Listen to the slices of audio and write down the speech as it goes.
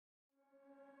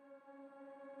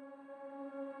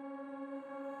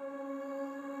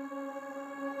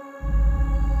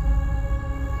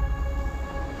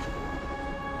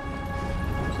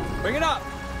Bring it up.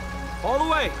 All the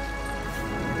way.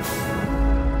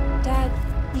 Dad,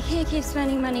 you can't keep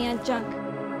spending money on junk.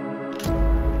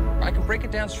 I can break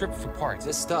it down, strip it for parts.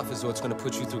 This stuff is what's going to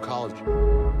put you through college.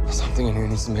 Something in here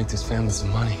needs to make this family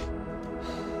some money.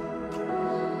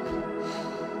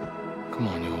 Come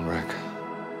on, you old wreck.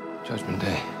 Judgment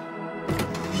Day.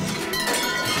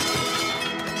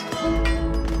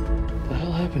 What the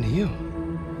hell happened to you?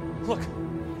 Look,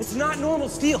 it's not normal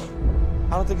steel.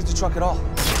 I don't think it's a truck at all.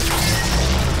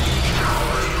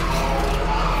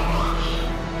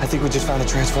 I think we just found a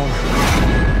transformer.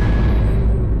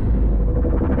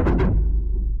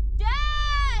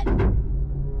 Dad!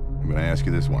 I'm gonna ask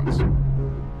you this once.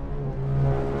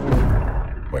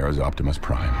 Where is Optimus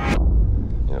Prime?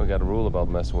 You know, we got a rule about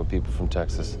messing with people from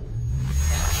Texas.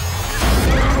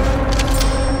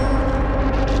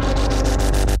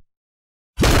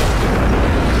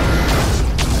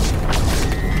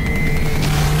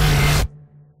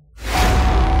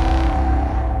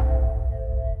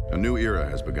 A new era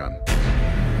has begun.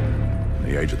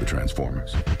 The age of the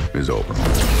Transformers is over.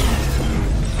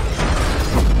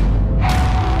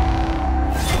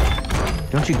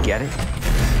 Don't you get it?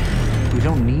 We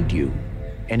don't need you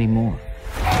anymore.